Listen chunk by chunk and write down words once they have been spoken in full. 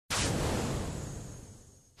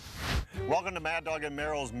Welcome to Mad Dog and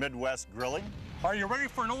Merrill's Midwest Grilling. Are you ready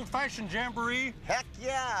for an old-fashioned jamboree? Heck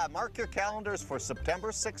yeah! Mark your calendars for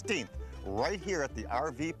September 16th, right here at the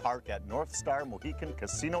RV Park at North Star Mohican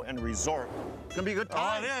Casino and Resort. It's gonna be a good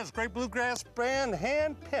time. Oh, it is. Great bluegrass band,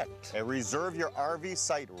 hand-picked. And reserve your RV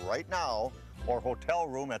site right now or hotel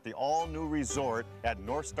room at the all-new resort at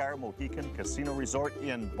North Star Mohican Casino Resort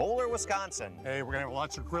in Bowler, Wisconsin. Hey, we're gonna have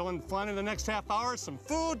lots of grilling fun in the next half hour, some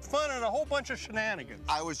food, fun, and a whole bunch of shenanigans.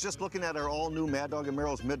 I was just looking at our all-new Mad Dog and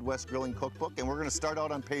Merrill's Midwest Grilling Cookbook, and we're gonna start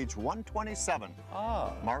out on page 127.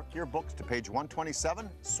 Mark your books to page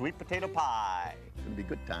 127, sweet potato pie. It's gonna be a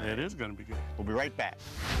good time. It is gonna be good. We'll be right back.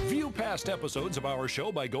 View past episodes of our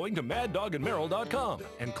show by going to maddogandmerrill.com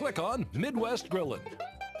and click on Midwest Grillin'.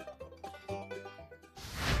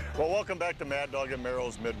 Well, welcome back to Mad Dog and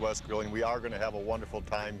Merrill's Midwest Grilling. We are going to have a wonderful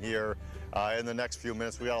time here in the next few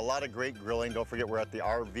minutes. We got a lot of great grilling. Don't forget, we're at the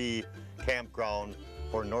RV campground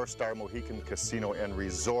for North Star Mohican Casino and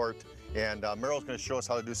Resort. And Merrill's going to show us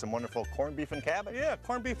how to do some wonderful corned beef and cabbage. Yeah,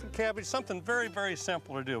 corned beef and cabbage, something very, very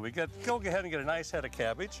simple to do. Go ahead and get a nice head of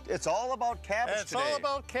cabbage. It's all about cabbage today. It's all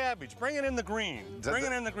about cabbage. Bring it in the green. Bring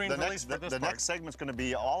it in the green, the next segment's going to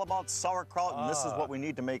be all about sauerkraut, and this is what we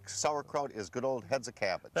need to make sauerkraut is good old heads of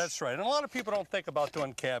cabbage. That's right. And a lot of people don't think about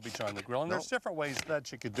doing cabbage on the grill, and there's different ways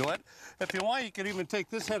that you could do it. If you want, you could even take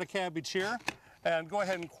this head of cabbage here and go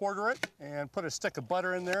ahead and quarter it and put a stick of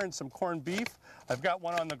butter in there and some corned beef. I've got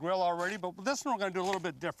one on the grill already, but this one we're going to do a little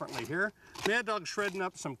bit differently here. Mad Dog's shredding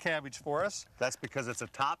up some cabbage for us. That's because it's a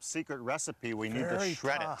top secret recipe. We need to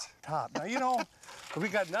shred it. Top. Now, you know, we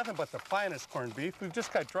got nothing but the finest corned beef. We've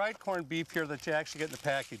just got dried corned beef here that you actually get in the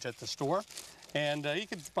package at the store. And you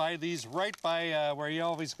can buy these right by where you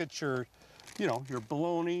always get your, you know, your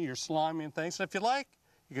bologna, your salami and things. So if you like,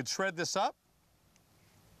 you could shred this up.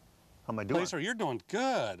 How am I doing? Laser, you're doing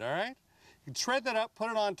good, all right? You can shred that up, put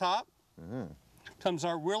it on top. Comes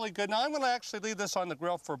out really good. Now, I'm going to actually leave this on the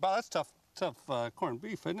grill for about, that's tough corned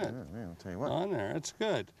beef, isn't it? Yeah, I'll tell you what. On there, it's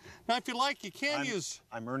good. Now, if you like, you can use...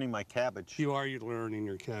 I'm earning my cabbage. You are, you're earning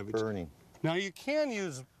your cabbage. Burning. Now, you can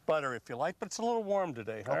use butter if you like, but it's a little warm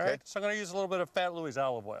today, all right? So I'm going to use a little bit of Fat Louis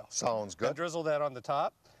olive oil. Sounds good. And drizzle that on the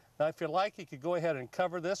top. Now, if you like, you could go ahead and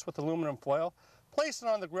cover this with aluminum foil. Place it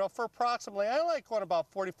on the grill for approximately, I like going about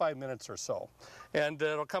 45 minutes or so. And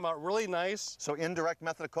it'll come out really nice. So indirect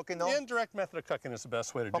method of cooking though? Indirect method of cooking is the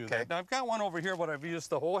best way to do that. Now I've got one over here where I've used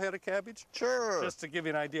the whole head of cabbage. Sure. Just to give you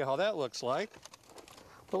an idea how that looks like.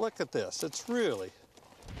 But look at this, it's really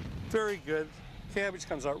very good. Cabbage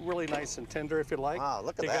comes out really nice and tender if you like. Wow,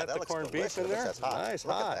 look at that. You got the corned beef in there. That's hot. Nice,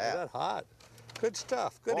 look hot. At that. Hot. Good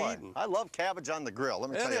stuff, good eating. I love cabbage on the grill, let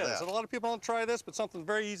me tell you that. It is, and a lot of people don't try this, but something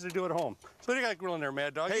very easy to do at home. So what do you got grilling there,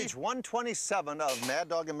 Mad Dog? Page 127 of Mad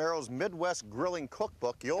Dog and Merrill's Midwest Grilling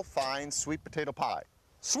Cookbook, you'll find sweet potato pie.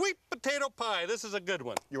 Sweet potato pie, this is a good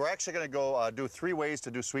one. You're actually going to go do 3 ways to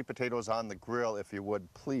do sweet potatoes on the grill, if you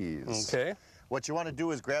would, please. Okay. What you want to do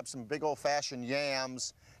is grab some big old-fashioned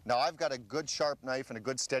yams. Now, I've got a good sharp knife and a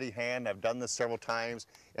good steady hand. I've done this several times,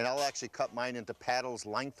 and I'll actually cut mine into paddles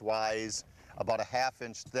lengthwise, about a ½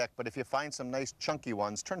 inch thick. But if you find some nice chunky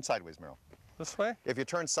ones, turn sideways, Merrill. This way? If you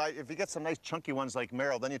get some nice chunky ones like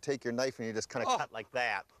Merrill, then you take your knife and you just kind of cut like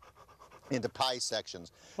that into pie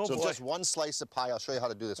sections. So just one slice of pie. I'll show you how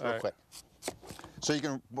to do this real quick. So you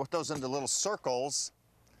can put those into little circles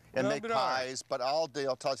and make pies, but I'll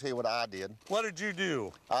tell you what I did. What did you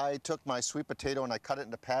do? I took my sweet potato and I cut it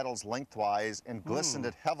into paddles lengthwise and glistened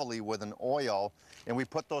it heavily with an oil, and we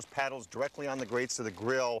put those paddles directly on the grates of the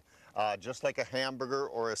grill, just like a hamburger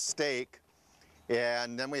or a steak.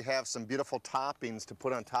 And then we have some beautiful toppings to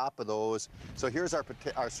put on top of those. So here's our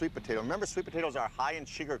sweet potato. Remember, sweet potatoes are high in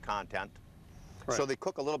sugar content, so they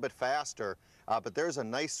cook a little bit faster. But there's a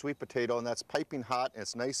nice sweet potato, and that's piping hot, and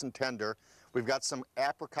it's nice and tender. We've got some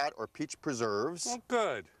apricot or peach preserves. Oh,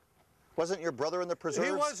 good. Wasn't your brother in the preserves?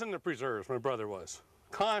 He was in the preserves, my brother was.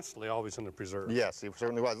 Constantly always in the preserves. Yes, he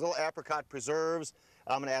certainly was. Little apricot preserves.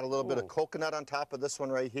 I'm going to add a little bit of coconut on top of this one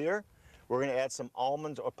right here. We're going to add some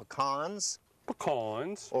almonds or pecans.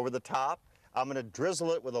 Pecans. Over the top. I'm going to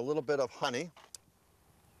drizzle it with a little bit of honey.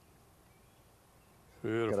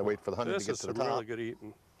 Beautiful. Got to wait for the honey to get to the top. This is really good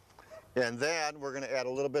eating. And then we're going to add a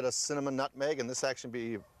little bit of cinnamon nutmeg, and this actually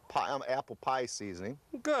be apple pie seasoning.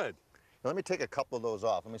 Good. Now, let me take a couple of those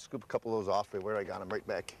off. Let me scoop a couple of those off where I got them right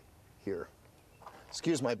back here.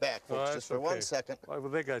 Excuse my back, folks, just for 1 second. Well,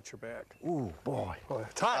 they got your back. Ooh, boy.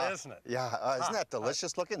 It's hot, isn't it? Yeah, isn't that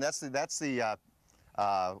delicious looking? That's the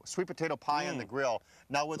sweet potato pie on the grill.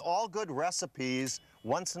 Now, with all good recipes,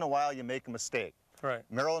 once in a while you make a mistake. Right.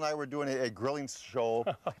 Merrill and I were doing a grilling show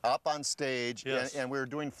up on stage, Yes. and we were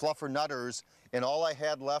doing fluffer nutters, and all I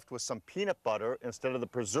had left was some peanut butter instead of the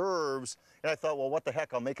preserves, and I thought, well, what the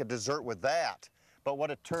heck, I'll make a dessert with that. But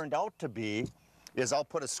what it turned out to be is I'll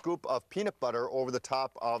put a scoop of peanut butter over the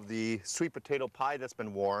top of the sweet potato pie that's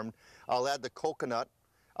been warmed. I'll add the coconut.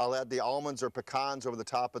 I'll add the almonds or pecans over the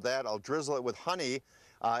top of that. I'll drizzle it with honey.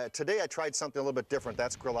 Today I tried something a little bit different.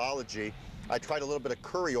 That's Grillology. I tried a little bit of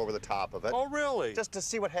curry over the top of it. Oh, really? Just to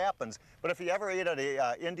see what happens. But if you ever ate at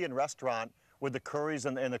a Indian restaurant with the curries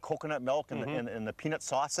and the coconut milk and, and the peanut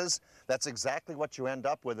sauces, that's exactly what you end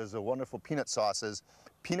up with is the wonderful peanut sauces.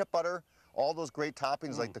 Peanut butter, all those great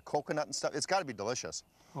toppings like the coconut and stuff. It's got to be delicious.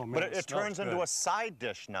 Oh, man, but it it smells turns into good. a side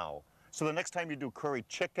dish now. So the next time you do curry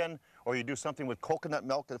chicken or you do something with coconut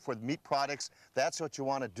milk for meat products, that's what you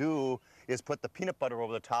want to do, is put the peanut butter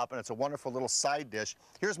over the top, and it's a wonderful little side dish.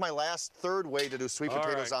 Here's my last third way to do sweet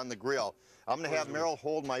potatoes on the grill. I'm going to have Merrill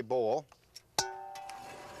hold my bowl.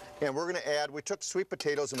 And we're going to add, we took sweet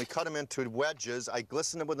potatoes and we cut them into wedges. I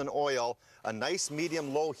glistened them with an oil, a nice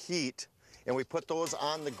medium-low heat, and we put those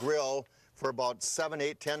on the grill for about 7,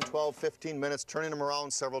 8, 10, 12, 15 minutes, turning them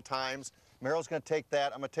around several times. Merrill's going to take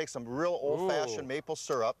that. I'm going to take some real old-fashioned maple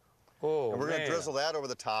syrup, Oh, and we're going to drizzle that over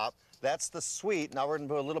the top. That's the sweet. Now we're going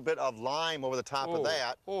to put a little bit of lime over the top of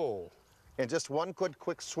that. Oh. And just one good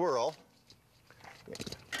quick swirl.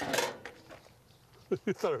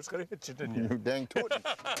 You thought I was going to hit you, didn't you? You dang tootin'.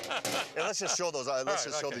 And let's just show those. Let's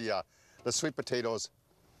just show the sweet potatoes.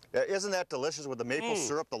 Isn't that delicious with the maple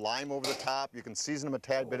syrup, the lime over the top? You can season them a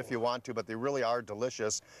tad bit if you want to, but they really are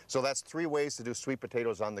delicious. So that's 3 ways to do sweet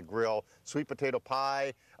potatoes on the grill. Sweet potato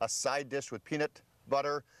pie, a side dish with peanut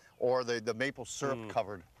butter, or the maple syrup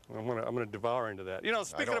covered. I'm gonna devour into that. You know,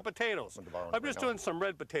 speaking of potatoes, I'm just doing some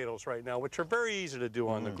red potatoes right now, which are very easy to do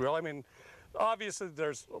on the grill. I mean, obviously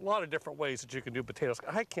there's a lot of different ways that you can do potatoes.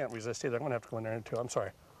 I can't resist either. I'm gonna have to go in there too. I'm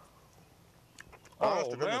sorry.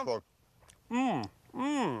 Oh, man.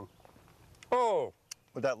 Oh,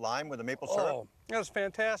 With that lime, with the maple syrup? oh, that's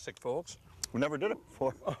fantastic, folks. We never did it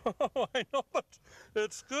before. I know, but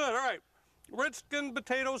it's good. All right, red skinned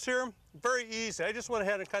potatoes here, very easy. I just went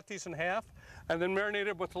ahead and cut these in half and then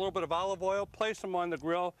marinated with a little bit of olive oil, place them on the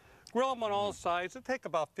grill, grill them on all sides. It take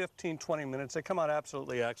about 15, 20 minutes. They come out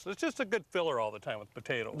absolutely excellent. It's just a good filler all the time with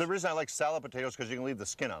potatoes. The reason I like salad potatoes is because you can leave the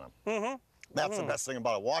skin on them. That's the best thing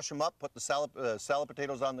about it. Wash them up, put the salad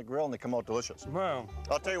potatoes on the grill, and they come out delicious. Wow.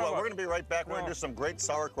 I'll tell you what, we're going to be right back. We're going to do some great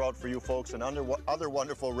sauerkraut for you folks and other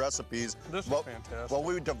wonderful recipes. This is fantastic. Well,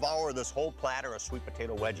 we devour this whole platter of sweet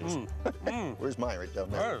potato wedges. Where's mine? Right down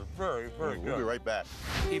there. That is very, very good. We'll be right back.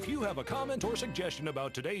 If you have a comment or suggestion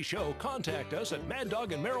about today's show, contact us at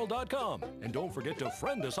maddogandmerrill.com. And don't forget to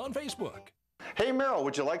friend us on Facebook. Hey, Merrill,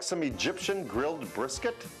 would you like some Egyptian grilled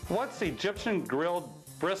brisket? What's Egyptian grilled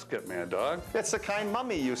brisket, Mad Dog? It's the kind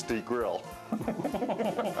Mummy used to grill.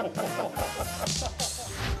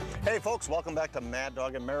 Hey folks, welcome back to Mad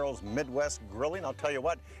Dog and Merrill's Midwest Grilling. I'll tell you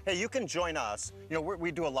what, hey, you can join us. You know,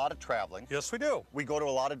 we do a lot of traveling. Yes, we do. We go to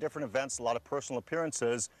a lot of different events, a lot of personal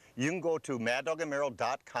appearances. You can go to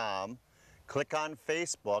maddogandmerrill.com, click on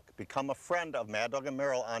Facebook, become a friend of Mad Dog and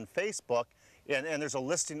Merrill on Facebook, and there's a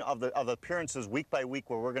listing of the appearances week by week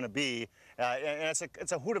where we're going to be, and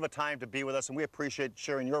it's a hoot of a time to be with us, and we appreciate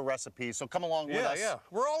sharing your recipes. So come along with us. Yeah,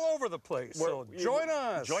 we're all over the place. So join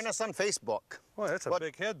us. Join us on Facebook. Boy, that's a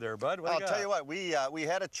big head there, bud. I'll tell you what, we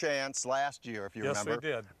had a chance last year, if you remember,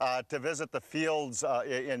 yes, we did. To visit the fields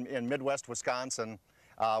in Midwest Wisconsin,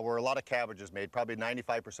 where a lot of cabbage is made. Probably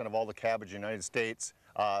 95% of all the cabbage in the United States,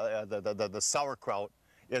 the sauerkraut,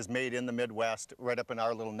 is made in the Midwest, right up in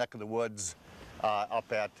our little neck of the woods, up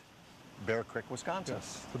at Bear Creek, Wisconsin.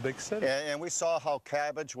 Yes, the big city. And we saw how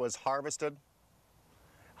cabbage was harvested,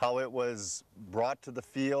 how it was brought to the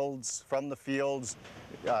fields, from the fields,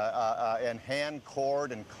 and hand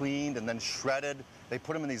cored and cleaned and then shredded. They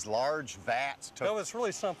put them in these large vats. That was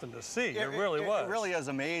really something to see. It really was. It really is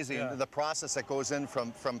amazing, Yeah. the process that goes in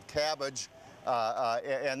from cabbage,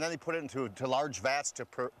 and then they put it into large vats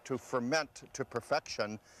to ferment to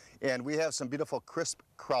perfection. And we have some beautiful crisp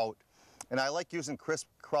kraut. And I like using crisp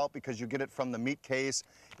kraut because you get it from the meat case.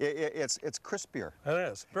 It's crispier. It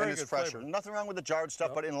is. Very and it's good fresher. flavor. Nothing wrong with the jarred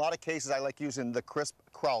stuff, but in a lot of cases I like using the crisp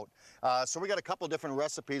kraut. So we got a couple different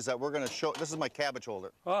recipes that we're going to show. This is my cabbage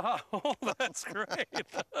holder. Oh, that's great.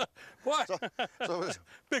 What? So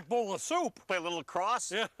Big bowl of soup. play a little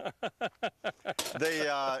lacrosse. Yeah.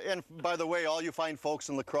 And by the way, all you fine folks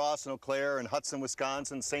in La Crosse and Eau Claire and Hudson,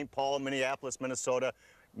 Wisconsin, St. Paul, Minneapolis, Minnesota,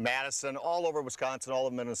 Madison, all over Wisconsin, all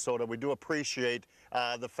of Minnesota. We do appreciate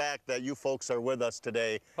the fact that you folks are with us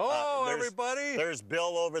today. Hello, everybody. There's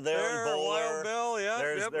Bill over there in Bowler. Wild Bill,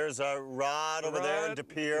 yeah. There's Rod over there in De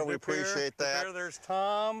Pere. We appreciate that. There's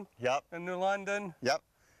Tom. Yep. In New London. Yep.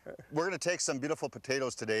 We're going to take some beautiful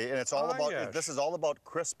potatoes today, and it's all about, this is all about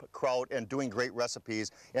crisp kraut and doing great recipes.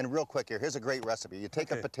 And real quick here, here's a great recipe. You take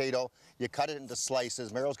a potato, you cut it into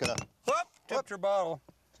slices. Meryl's going to... Tipped your bottle.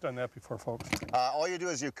 Done that before, folks. All you do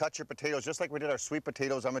is you cut your potatoes just like we did our sweet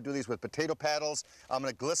potatoes. I'm going to do these with potato paddles. I'm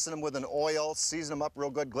going to glisten them with an oil, season them up real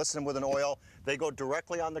good, glisten them with an oil. They go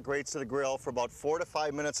directly on the grates of the grill for about 4 to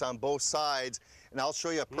 5 minutes on both sides. And I'll show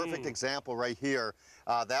you a perfect example right here.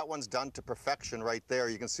 That one's done to perfection right there.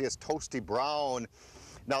 You can see it's toasty brown.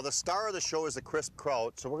 Now the star of the show is the crisp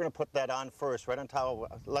kraut, so we're going to put that on first, right on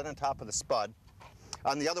top of the spud.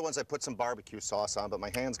 On the other ones I put some barbecue sauce on, but my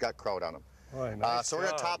hands got kraut on them. Right, nice so we're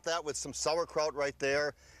going to top that with some sauerkraut right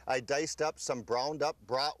there. I diced up some browned up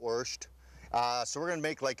bratwurst. So we're going to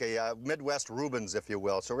make like a Midwest Rubens, if you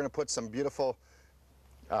will. So we're going to put some beautiful...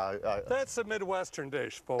 That's a Midwestern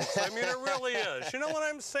dish, folks. I mean, it really is. You know what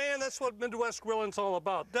I'm saying? That's what Midwest Grillin's all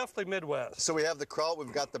about. Definitely Midwest. So we have the kraut,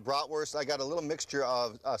 we've got the bratwurst. I got a little mixture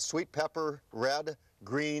of sweet pepper, red,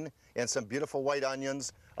 green, and some beautiful white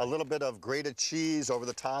onions. A little bit of grated cheese over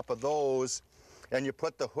the top of those. And you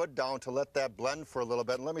put the hood down to let that blend for a little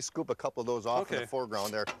bit. And let me scoop a couple of those off in the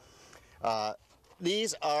foreground there.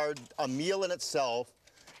 These are a meal in itself.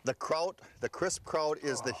 The kraut, the crisp kraut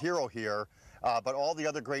is the hero here. But all the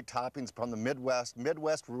other great toppings from the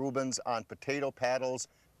Midwest Rubens on potato paddles,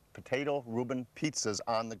 potato Reuben pizzas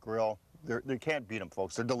on the grill. You can't beat them,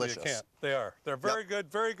 folks. They're delicious. You can't. They are. They're very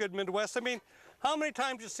good Midwest. I mean, how many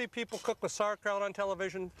times do you see people cook with sauerkraut on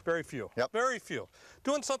television? Very few. Very few.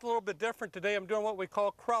 Doing something a little bit different today. I'm doing what we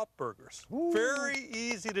call kraut burgers. Ooh. Very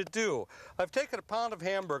easy to do. I've taken a pound of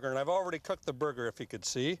hamburger and I've already cooked the burger, if you could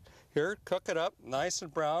see. Here, cook it up, nice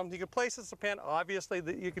and brown. You can place this in the pan. Obviously,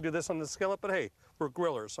 you can do this on the skillet, but hey, we're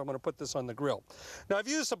grillers, so I'm going to put this on the grill. Now, I've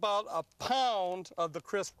used about a pound of the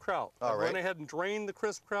crisp kraut. I went ahead and drained the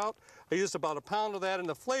crisp kraut. I used about a pound of that, and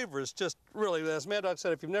the flavor is just really, as Mad Dog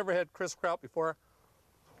said, if you've never had crisp kraut before,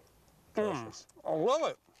 I love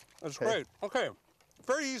it. It's great. Okay,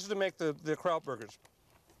 very easy to make the kraut burgers.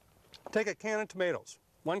 Take a can of tomatoes,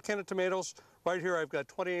 1 can of tomatoes. Right here I've got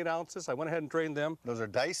 28 ounces. I went ahead and drained them. Those are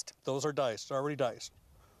diced? Those are diced, already diced.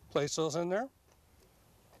 Place those in there.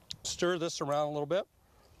 Stir this around a little bit.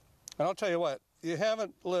 And I'll tell you what, you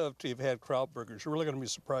haven't lived till you've had kraut burgers. You're really going to be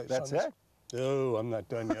surprised. That's it? No, I'm not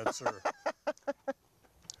done yet, sir.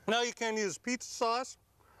 Now you can use pizza sauce.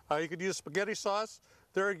 You could use spaghetti sauce.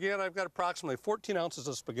 There again, I've got approximately 14 ounces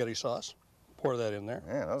of spaghetti sauce. Pour that in there.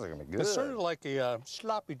 Man, those are going to be good. It's sort of like a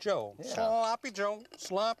sloppy Joe. Yeah. Sloppy Joe,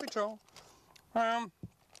 sloppy Joe.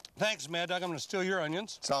 Thanks, Mad Dog. I'm going to steal your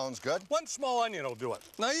onions. Sounds good. 1 small onion will do it.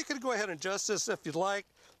 Now you can go ahead and adjust this if you'd like.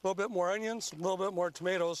 A little bit more onions, a little bit more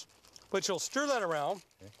tomatoes, but you'll stir that around.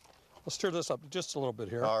 Okay. We'll stir this up just a little bit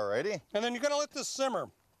here. Alrighty. And then you're going to let this simmer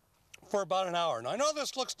for about an hour. Now I know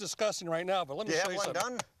this looks disgusting right now, but let me show you something.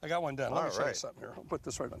 Done? I got one done. Let me show you something here. I'll put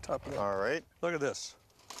this right on top of that. All right. Look at this.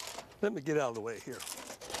 Let me get out of the way here.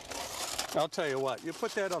 I'll tell you what, you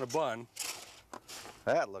put that on a bun.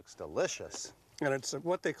 That looks delicious. And it's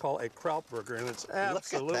what they call a kraut burger, and it's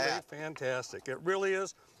absolutely fantastic. It really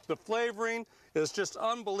is. The flavoring is just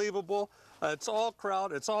unbelievable. It's all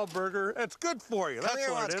kraut, it's all burger. It's good for you. That's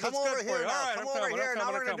what it is. Come over here now. Come over here.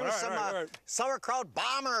 Now we're going to do some sauerkraut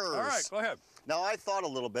bombers. All right, go ahead. Now, I thought a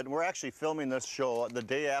little bit, and we're actually filming this show the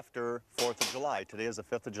day after 4th of July. Today is the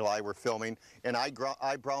 5th of July, we're filming, and I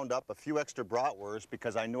browned up a few extra bratwurst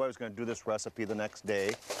because I knew I was going to do this recipe the next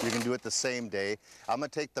day. You can do it the same day. I'm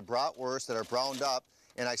going to take the bratwurst that are browned up,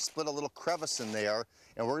 and I split a little crevice in there,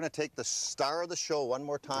 and we're going to take the star of the show one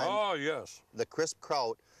more time. Oh, yes. The crisp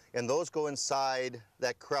kraut, and those go inside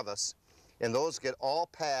that crevice, and those get all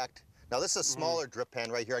packed. Now this is a smaller drip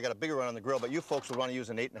pan right here. I got a bigger one on the grill, but you folks would want to use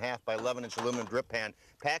an 8.5 by 11-inch aluminum drip pan.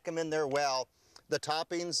 Pack them in there well. The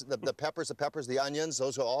toppings, the peppers, the onions,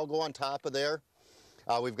 those will all go on top of there.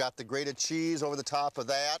 We've got the grated cheese over the top of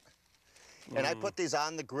that. And I put these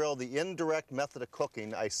on the grill, the indirect method of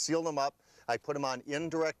cooking. I seal them up. I put them on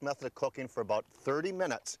indirect method of cooking for about 30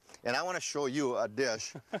 minutes. And I want to show you a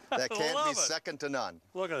dish that can't be second to none.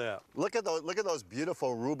 Look at that. Look at those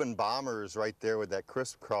beautiful Reuben bombers right there with that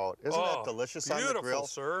crisp kraut. Isn't that delicious on the grill?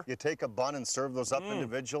 Sir. You take a bun and serve those up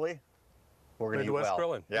individually. We're going to eat well. Midwest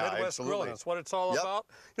Grilling. Yeah, Midwest absolutely. Grilling. That's what it's all about.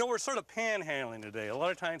 You know, we're sort of panhandling today. A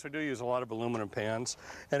lot of times we do use a lot of aluminum pans.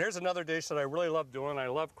 And here's another dish that I really love doing. I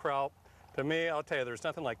love kraut. To me, I'll tell you, there's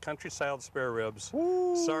nothing like country-style spare ribs,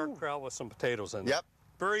 sauerkraut with some potatoes in it. Yep.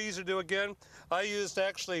 Very easy to do again. I used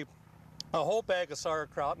actually a whole bag of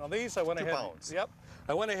sauerkraut. Now these I went 2 ahead. pounds. Yep.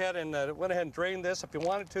 I went ahead and drained this. If you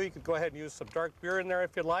wanted to, you could go ahead and use some dark beer in there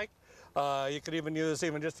if you like. You could even use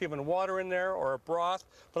just water in there or a broth.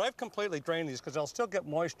 But I've completely drained these because I'll still get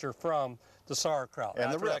moisture from the sauerkraut And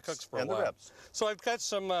after the ribs. that cooks for a And while. the ribs. So I've got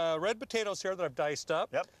some red potatoes here that I've diced up.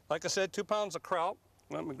 Yep. Like I said, 2 pounds of kraut.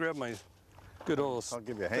 Let me grab my good old I'll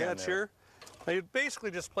give you a hand batch there. here. Now you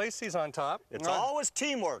basically just place these on top. It's always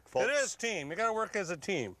teamwork, folks. It is team. You got to work as a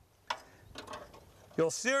team.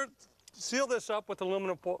 You'll seal this up with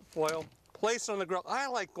aluminum foil. Place it on the grill. I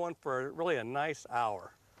like going for really a nice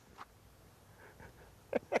hour.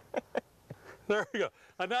 There we go.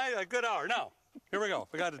 A good hour. Now, here we go.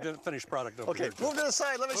 We got a finished product over Okay, here. move to the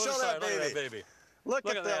side. Let me Move show aside. that baby. Look at that baby. Look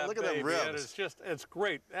at that. Look at them baby. ribs. It's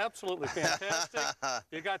great. Absolutely fantastic.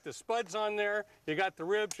 You got the spuds on there. You got the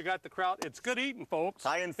ribs. You got the kraut. It's good eating, folks.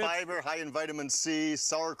 High in fiber, high in vitamin C,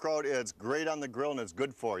 sauerkraut. It's great on the grill and it's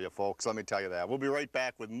good for you, folks. Let me tell you that. We'll be right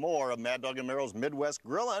back with more of Mad Dog and Merrill's Midwest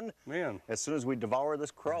Grillin'. Man, As soon as we devour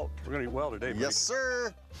this kraut. we're going to eat well today, baby. Yes,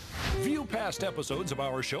 sir. View past episodes of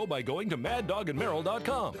our show by going to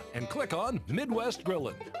maddogandmerrill.com and click on Midwest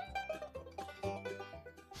Grillin'.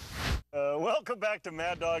 Welcome back to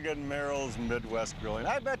Mad Dog and Merrill's Midwest Grilling.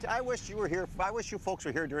 I wish you were here. I wish you folks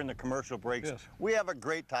were here during the commercial breaks. Yes. We have a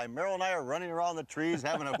great time. Merrill and I are running around the trees,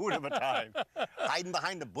 having a hoot of a time, hiding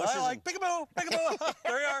behind the bushes. I like peekaboo, peekaboo.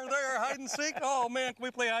 There you are, hide and seek. Oh man, can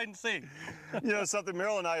we play hide and seek? You know something,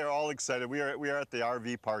 Merrill and I are all excited. We are at the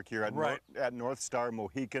RV park here at, Right. at North Star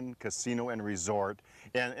Mohican Casino and Resort,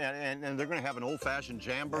 and they're going to have an old-fashioned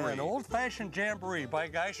jamboree. An old-fashioned jamboree. By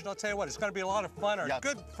gosh, and I'll tell you what, it's going to be a lot of fun. Our Yep.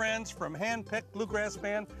 good friends from Handpicked Bluegrass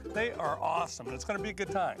Band, they are awesome, and it's going to be a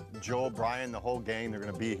good time. Joe, Brian, the whole gang, they're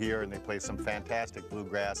going to be here, and they play some fantastic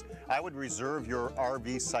bluegrass. I would reserve your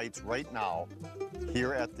RV sites right now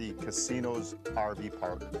here at the casino's RV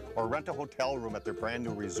park, or rent a hotel room at their brand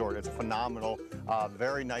new resort. It's phenomenal.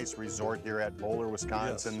 Very nice resort here at Bowler,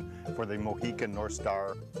 Wisconsin, for the Mohican North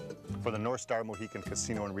Star. For the North Star Mohican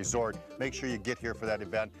Casino and Resort. Make sure you get here for that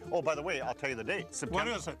event. Oh, by the way, I'll tell you the date. What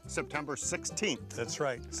is it? September 16th. That's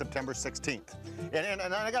right. September 16th. And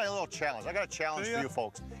I got a little challenge. I got a challenge Do for ya? you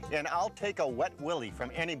folks. And I'll take a wet willy from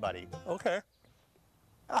anybody. Okay.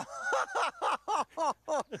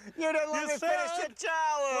 You didn't let You me said- finish the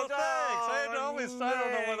challenge. Well, thanks. I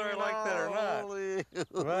don't know whether I like that or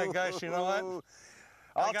not. Well, guys, you know what?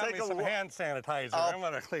 I I'll got take me some a hand sanitizer. I'll- I'm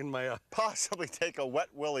going to clean my possibly take a wet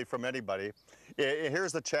willy from anybody.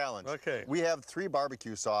 Here's the challenge. Okay. We have 3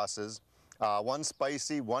 barbecue sauces, 1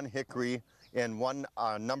 spicy, 1 hickory, and 1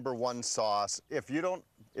 #1 sauce. If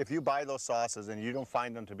you buy those sauces and you don't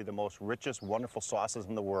find them to be the most richest, wonderful sauces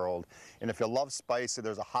in the world, and if you love spicy,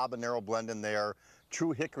 there's a habanero blend in there.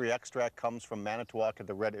 True hickory extract comes from Manitowoc at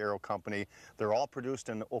the Red Arrow Company. They're all produced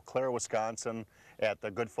in Eau Claire, Wisconsin at the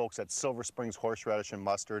good folks at Silver Springs Horseradish and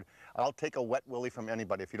Mustard. I'll take a wet willy from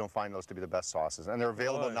anybody if you don't find those to be the best sauces. And they're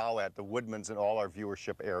available Boy. now at the Woodman's in all our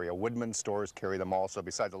viewership area. Woodman stores carry them also,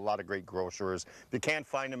 besides a lot of great grocers. If you can't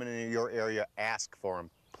find them in your area, ask for them,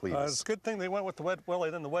 please. It's a good thing they went with the wet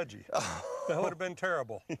willy than the wedgie. That would have been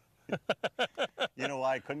terrible. You know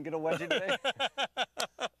why I couldn't get a wedgie today?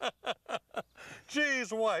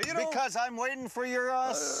 Jeez, why? You know, Because I'm waiting for your,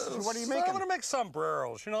 what are you I'm making? going to make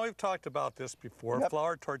sombreros. You know, we've talked about this before. Yep.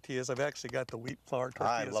 Flour tortillas. I've actually got the wheat flour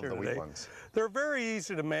I tortillas love here the wheat today. ones. They're very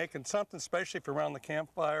easy to make and something, especially if you're around the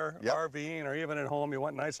campfire, Yep. RVing, or even at home, you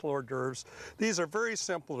want nice little hors d'oeuvres. These are very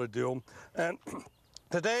simple to do. And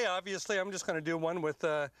today, obviously, I'm just going to do one with,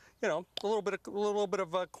 you know, a little bit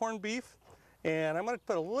of corned beef, and I'm going to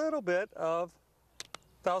put a little bit of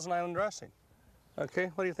Thousand Island dressing.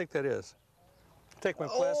 Okay, what do you think that is? Take my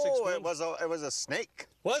plastic spoon. it was a snake.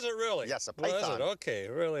 Was it really? Yes, a Was python. it? Okay,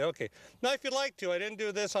 really, okay. Now, if you'd like to, I didn't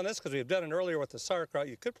do this on this because we've done it earlier with the sauerkraut.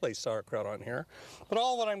 You could place sauerkraut on here. But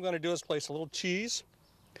all what I'm going to do is place a little cheese.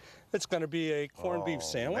 It's going to be a corned beef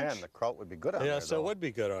sandwich. Man, the kraut would be good on there, Yes, it though. would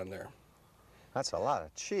be good on there. That's a lot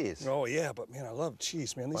of cheese. Oh, yeah, but man, I love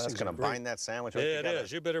cheese, man. These Well, that's things are going to great. bind that sandwich right Yeah, together. it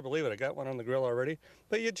is. You better believe it. I got one on the grill already.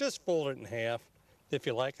 But you just fold it in half, if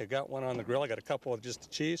you like. I got one on the grill. I got a couple of just the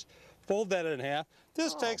cheese. Fold that in half.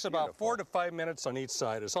 This takes about beautiful. 4 to 5 minutes on each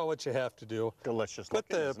side. It's all what you have to do. Delicious Put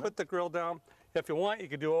looking, isn't the grill down. If you want, you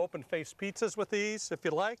could do open face pizzas with these. If you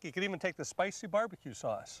like, you could even take the spicy barbecue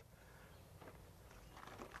sauce.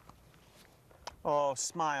 Oh,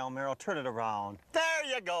 smile, Merrill. Turn it around. There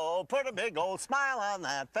you go. Put a big old smile on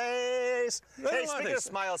that face. Hey, speaking of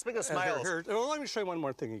smiles, Here, well, let me show you one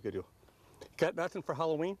more thing you could do. Got nothing for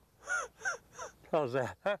Halloween? How's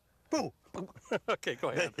that? Huh? Boo! Okay, go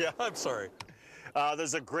ahead. Yeah. I'm sorry.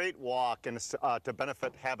 There's a great walk and it's, to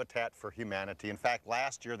benefit Habitat for Humanity. In fact,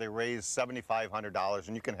 last year they raised $7,500,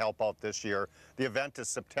 and you can help out this year. The event is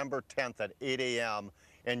September 10th at 8 a.m.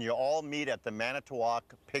 and you all meet at the Manitowoc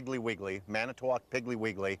Piggly Wiggly,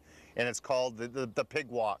 and it's called the Pig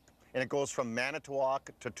Walk. And it goes from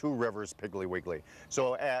Manitowoc to Two Rivers Piggly Wiggly.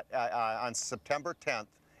 So on September 10th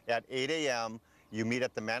at 8 a.m., you meet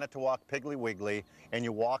at the Manitowoc Piggly Wiggly, and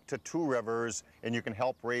you walk to Two Rivers, and you can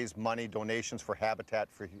help raise money, donations for Habitat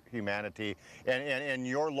for Humanity. And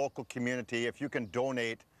your local community, if you can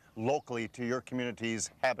donate locally to your community's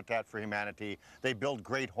Habitat for Humanity, they build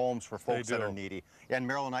great homes for folks that are needy. And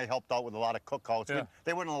Meryl and I helped out with a lot of cookouts. Yeah.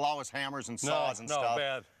 They wouldn't allow us hammers and saws and stuff.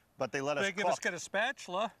 Bad. But they let us cook. Get a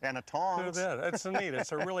spatula. And a tongs. It's neat.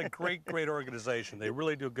 It's a really great organization. They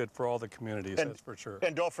really do good for all the communities, that's for sure.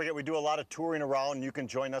 And don't forget, we do a lot of touring around. You can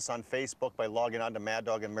join us on Facebook by logging on to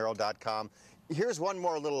maddogandmeryl.com. Here's one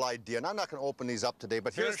more little idea, and I'm not going to open these up today,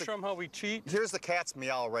 but here's show them how we cheat. Here's the cat's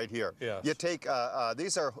meow right here. Yes. You take,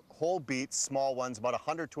 these are whole beets, small ones, about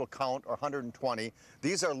 100 to a count or 120.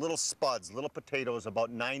 These are little spuds, little potatoes,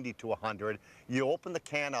 about 90 to 100. You open the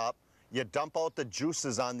can up. You dump out the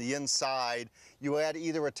juices on the inside. You add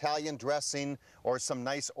either Italian dressing or some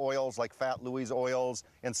nice oils like Fat Louis oils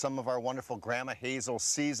and some of our wonderful Grandma Hazel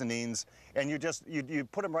seasonings. And you just, you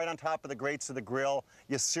put them right on top of the grates of the grill.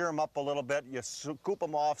 You sear them up a little bit. You scoop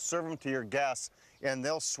them off, serve them to your guests, and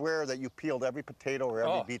they'll swear that you peeled every potato or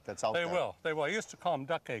every beet that's out there. They will. I used to call them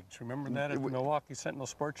duck eggs. Remember that at the Milwaukee Sentinel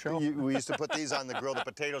Sports Show? We used to put these on the grill, the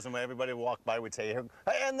potatoes, and when everybody would walk by, we'd say,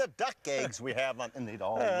 and the duck eggs we have on, and they'd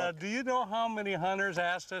all look. Do you know how many hunters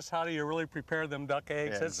asked us, how do you really prepare them duck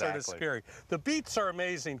eggs? Yeah, it's sort of scary. The beets are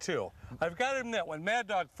amazing, too. I've got to admit, when Mad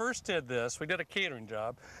Dog first did this, we did a catering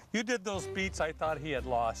job. You did those beets, I thought he had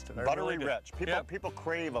lost it. Buttery rich. People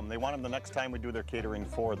crave them. They want them the next time we do their catering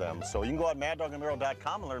for them. So you can go at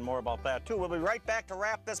maddogandmeryl.com and learn more about that, too. We'll be right back to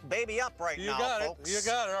wrap this baby up now, folks. You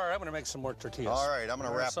got it. All right, I'm going to make some more tortillas. All right, I'm going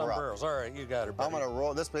to wrap her up. Barrels. All right, you got it, buddy. I'm going to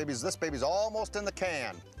roll. This baby's almost in the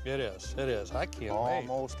can. It is. I can't wait.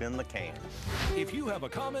 Almost in the can. If you have a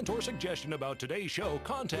comment or suggestion about today's show,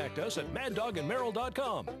 contact us at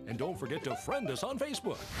maddogandmeryl.com. And don't forget to friend us on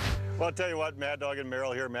Facebook. Well, I'll tell you what, Mad Dog and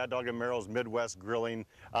Meryl here, Mad Dog and Meryl's Midwest Grilling.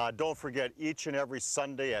 Don't forget, each and every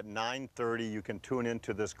Sunday at 9:30, you can tune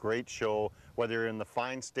into this great show, whether you're in the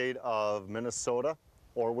fine state of Minnesota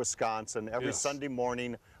or Wisconsin. Every Sunday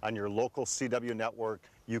morning on your local CW network,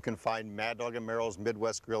 you can find Mad Dog and Meryl's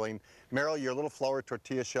Midwest Grilling. Meryl, your little flour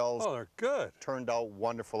tortilla shells they're good. Turned out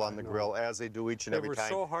wonderful on the grill, as they do each and every time.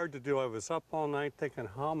 They were so hard to do. I was up all night thinking,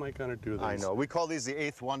 how am I going to do this? I know. We call these the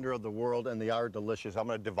 8th wonder of the world, and they are delicious. I'm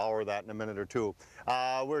going to devour that in a minute or two.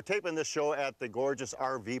 We're taping this show at the gorgeous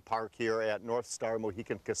RV park here at North Star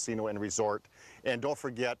Mohican Casino and Resort. And don't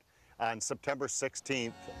forget, on September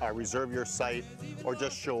 16th, reserve your site or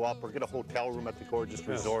just show up or get a hotel room at the gorgeous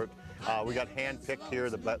resort. We got hand-picked here,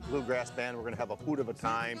 the Bluegrass Band. We're going to have a hoot of a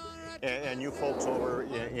time. And you folks over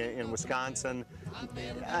in Wisconsin,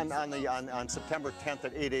 on September 10th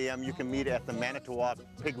at 8 a.m., you can meet at the Manitowoc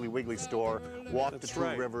Piggly Wiggly store, walk to Two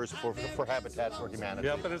Rivers for Habitat for Humanity.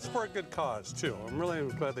 Yeah, but it's for a good cause, too. I'm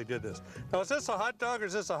really glad they did this. Now, is this a hot dog or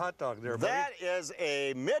is this a hot dog there, buddy? That is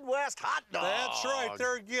a Midwest hot dog. That's right,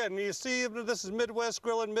 there again. You see, this is Midwest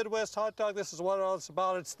Grillin', Midwest Hot Dog. This is what it's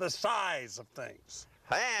about. It's the size of things.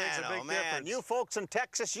 Man, you folks in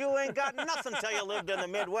Texas, you ain't got nothing till you lived in the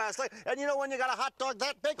Midwest. And you know when you got a hot dog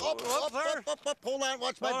that big? Hold on,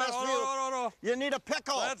 watch my best view. No. You need a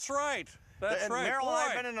pickle. That's right. That's right. Meryl and I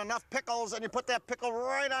have been in enough pickles, and you put that pickle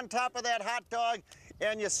right on top of that hot dog,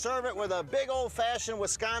 and you serve it with a big old-fashioned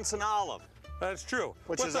Wisconsin olive. That's true.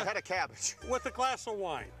 Which is a head of cabbage. With a glass of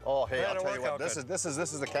wine. Oh, hey, I'll tell you what, this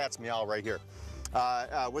is the cat's meow right here.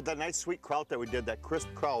 With that nice sweet kraut that we did, that crisp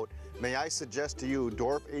kraut, may I suggest to you,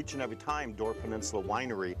 each and every time, Dorp Peninsula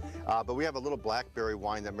Winery. But we have a little blackberry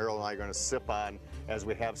wine that Meryl and I are going to sip on as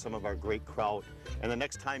we have some of our great kraut. And the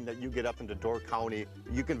next time that you get up into Door County,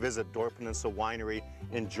 you can visit Dorp Peninsula Winery,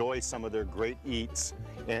 enjoy some of their great eats,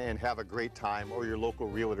 and have a great time, or your local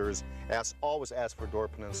realtors. Always ask for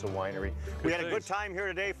Dorp Peninsula Winery. We had a good time here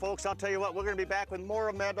today, folks. I'll tell you what, we're going to be back with more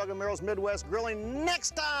of Mad Dog and Meryl's Midwest Grilling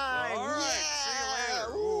next time. All right, see you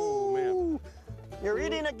later. Ooh, man. You're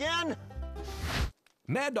eating again?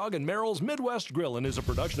 Mad Dog and Meryl's Midwest Grillin' is a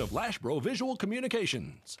production of Lashbro Visual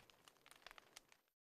Communications.